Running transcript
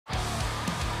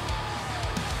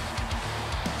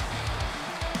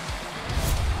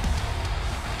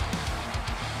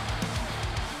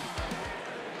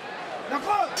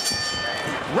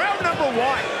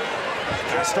one.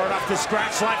 Gotta start off the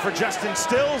scratch line for Juston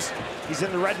Stills. He's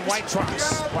in the red and white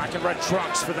trunks, black and red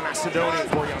trunks for the Macedonian,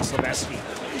 Gorjan Slaveski.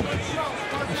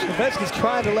 Slaveski's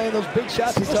trying to land those big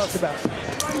shots he talked about.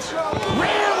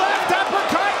 Rear left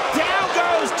uppercut, down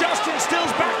goes Juston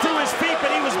Stills back to his feet,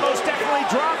 but he was most definitely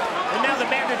dropped. And now the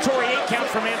mandatory 8 count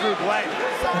from Andrew Glenn.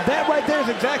 And that right there is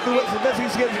exactly what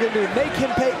Slaveski's going to do. Make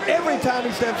him pay every time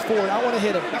he steps forward. I want to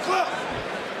hit him.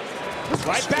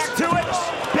 Right back to it.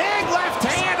 Big left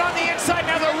hand on the inside.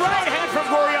 Now the right hand from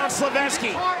Gorjan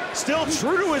Slaveski. Still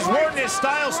true to his word and his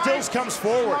style, Stills comes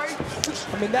forward.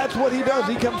 I mean, that's what he does.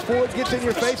 He comes forward, gets in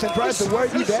your face, and tries to wear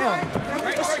you down.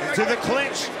 To the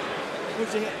clinch.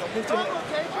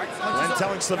 Glenn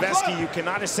telling Slaveski you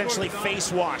cannot essentially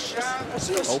face wash.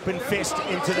 Open fist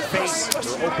into the face,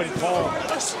 or open palm.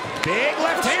 Big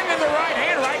left hand and the right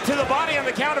hand right to the body on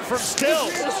the counter from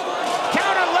Stills.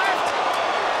 Counter left.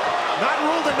 Not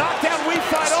ruled a knockdown, we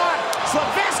fight on.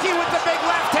 Slaveski with the big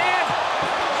left hand.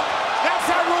 That's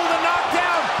not ruled a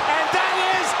knockdown, and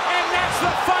that's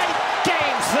the fight.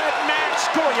 Game, set, match,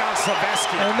 Gorjan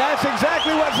Slaveski. And that's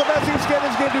exactly what Slaveski's going to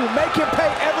do. Make him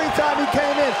pay every time he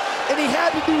came in. And he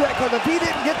had to do that, because if he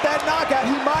didn't get that knockout,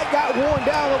 he might got worn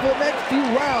down over the next few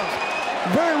rounds.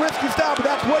 Very risky style, but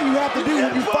that's what you have to do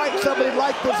when you fight somebody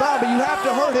like the Zombie. You have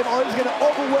to hurt him, or he's going to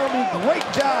overwhelm you. Great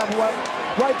job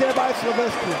right there by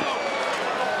Slaveski.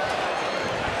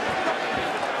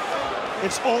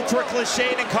 It's ultra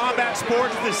cliched in combat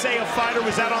sports to say a fighter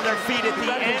was out on their feet at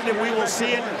the end, and we will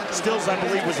see it. Stills, I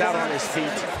believe, was out on his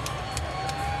feet.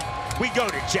 We go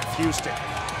to Jeff Houston.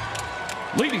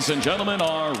 Ladies and gentlemen,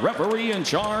 our referee in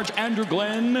charge, Andrew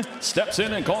Glenn, steps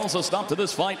in and calls a stop to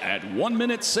this fight at 1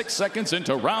 minute 6 seconds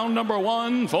into round number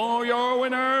 1 for your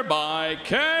winner by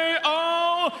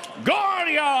KO,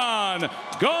 Gorjan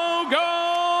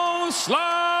Gogo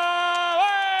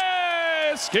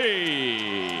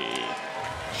Slaveski.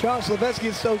 Sean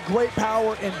Slaveski has showed great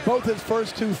power in both his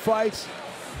first 2 fights.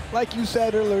 Like you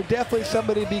said earlier, definitely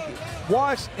somebody to be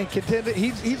watched and contended.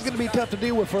 He's going to be tough to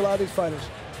deal with for a lot of these fighters.